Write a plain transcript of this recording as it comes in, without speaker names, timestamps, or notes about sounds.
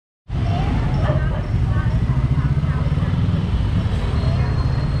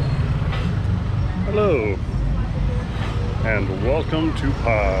welcome to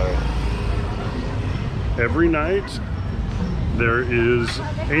Pai. Every night there is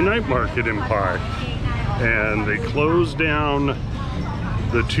a night market in Pai, and they close down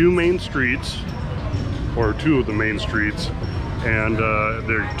the two main streets, or two of the main streets, and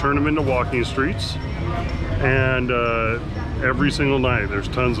they turn them into walking streets. And every single night there's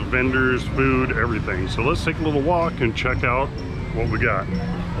tons of vendors, food, everything. So let's take a little walk and check out what we got.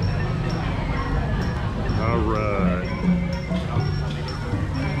 All right.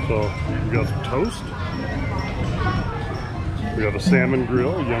 So we got some toast. We got a salmon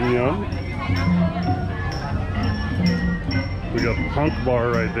grill, yum yum. We got the punk bar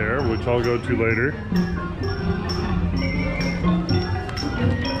right there, which I'll go to later.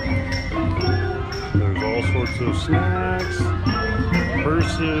 There's all sorts of snacks,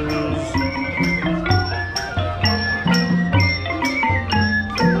 purses.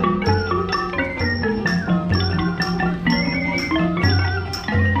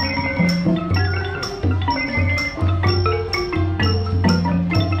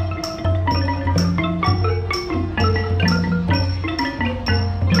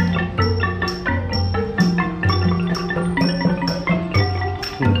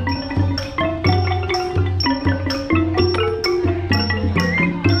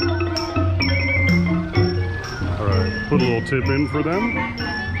 Put a little tip in for them.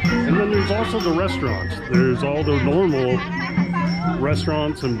 And then there's also the restaurants. There's all the normal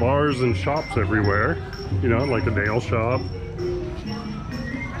restaurants and bars and shops everywhere. You know, like a nail shop.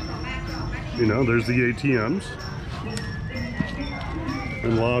 You know, there's the ATMs.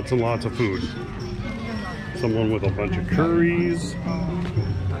 And lots of food. Someone with a bunch of curries.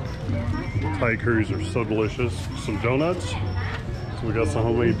 Thai curries are so delicious. Some donuts. So we got some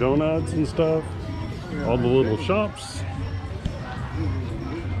homemade donuts and stuff. All the little shops.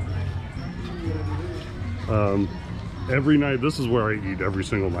 Every night, this is where I eat every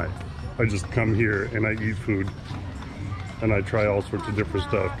single night. I just come here and I eat food. And I try all sorts of different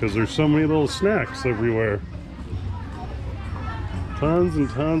stuff because there's so many little snacks everywhere. Tons and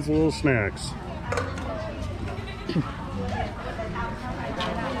tons of little snacks.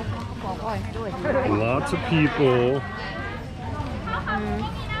 Lots of people.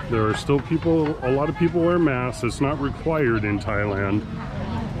 There are still people, a lot of people wear masks. It's not required in Thailand.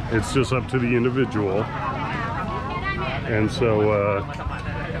 It's just up to the individual. And so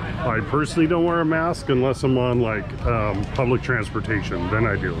I personally don't wear a mask unless I'm on like public transportation, then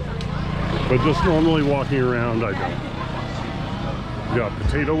I do. But just normally walking around, I don't. We got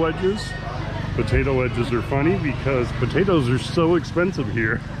potato wedges. Potato wedges are funny because potatoes are so expensive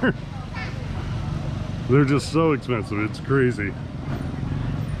here. They're just so expensive, it's crazy.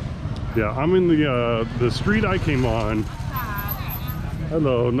 Yeah, I'm in the street I came on.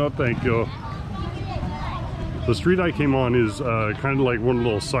 Hello, no thank you. The street I came on is kind of like one of the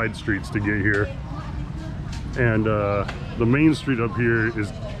little side streets to get here. And the main street up here is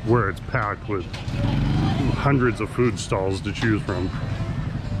where it's packed with hundreds of food stalls to choose from.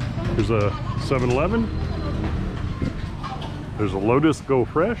 There's a 7-Eleven. There's a Lotus Go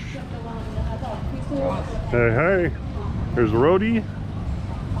Fresh. Hey, hey. There's a Roti.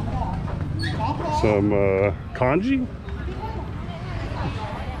 Some kanji.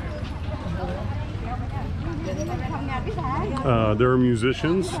 There are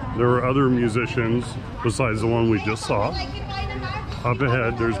musicians. There are other musicians besides the one we just saw. Up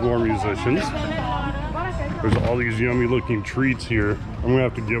ahead, there's more musicians. There's all these yummy looking treats here. I'm gonna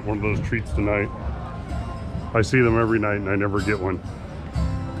have to get one of those treats tonight. I see them every night and I never get one.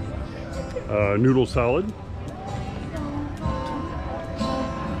 Noodle salad.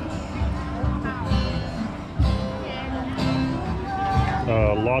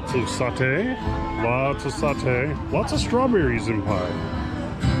 Lots of satay, lots of strawberries in Pai.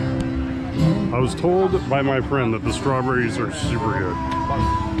 I was told by my friend that the strawberries are super good.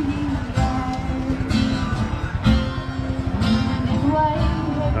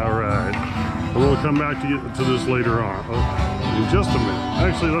 All right, we'll come back to this later on. In just a minute.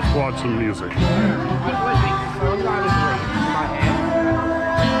 Actually, let's watch some music.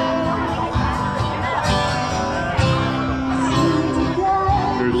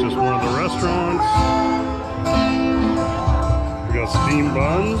 Here's just one of the restaurants. We got steamed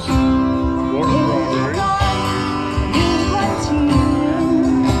buns, more strawberries.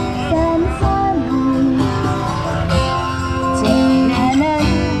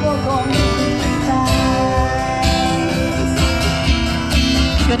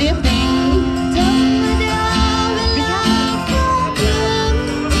 Good evening.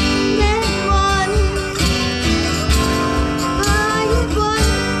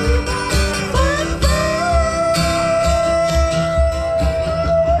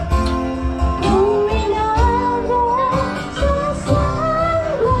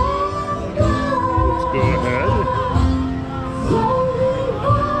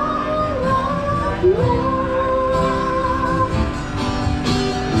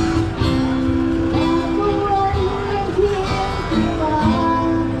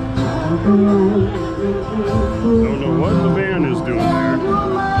 Don't know what the van is doing there.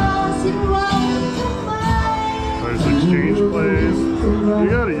 There's exchange place. You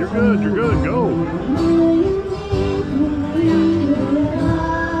got it, you're good, go.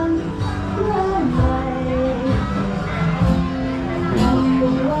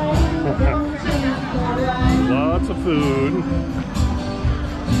 Lots of food.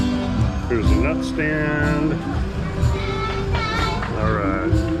 There's a nut stand. All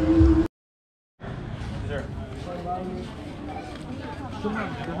right.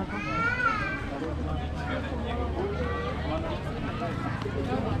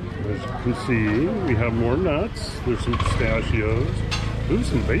 As you can see, we have more nuts. There's some pistachios. Ooh,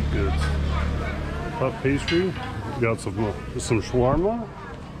 some baked goods. Puff pastry. We got some shawarma.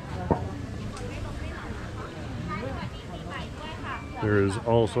 There's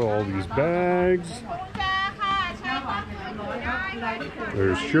also all these bags.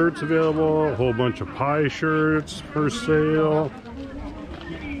 There's shirts available, a whole bunch of pie shirts for sale.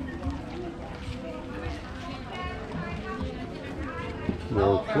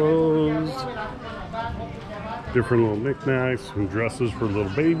 More clothes. Different little knickknacks, some dresses for little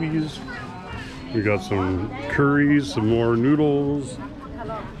babies. We got some curries, some more noodles.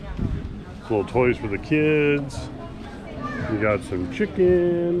 Little toys for the kids. We got some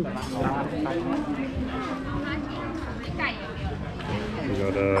chicken. We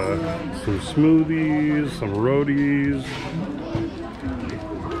got some smoothies, some rotis.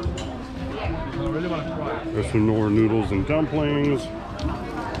 There's some more noodles and dumplings.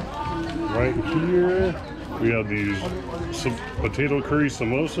 Right here, we have these potato curry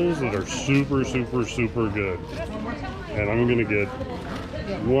samosas that are super, super, super good. And I'm gonna get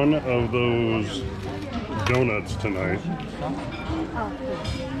one of those donuts tonight.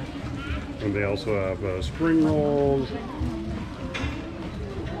 And they also have spring rolls.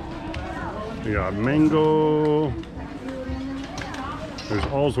 We got mango. There's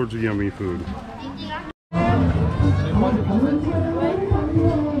all sorts of yummy food.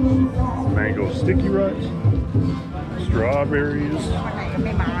 Mango sticky rice. Strawberries.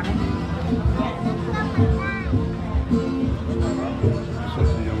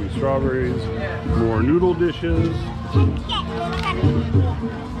 Some yummy strawberries. More noodle dishes.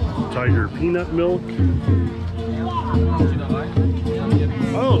 Tiger peanut milk.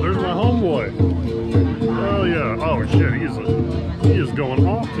 Oh, there's my homeboy. Oh yeah. Oh shit, he is going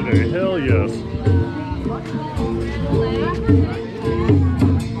off today. Hell yes.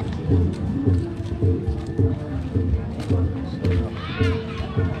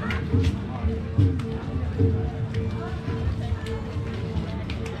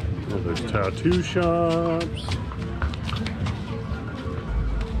 Oh, there's tattoo shops.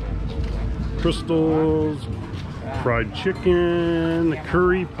 Crystals, fried chicken,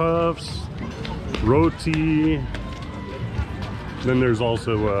 curry puffs, roti. Then there's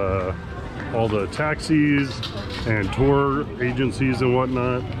also all the taxis and tour agencies and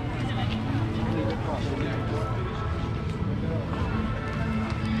whatnot.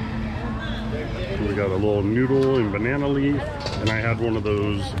 We got a little noodle in banana leaf, and I had one of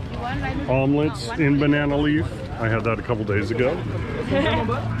those omelets in banana leaf. I had that a couple days ago.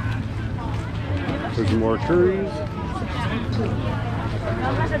 There's more curries.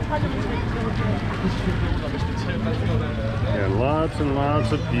 And lots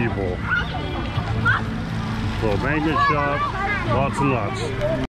of people. Little magnet shop, lots and lots.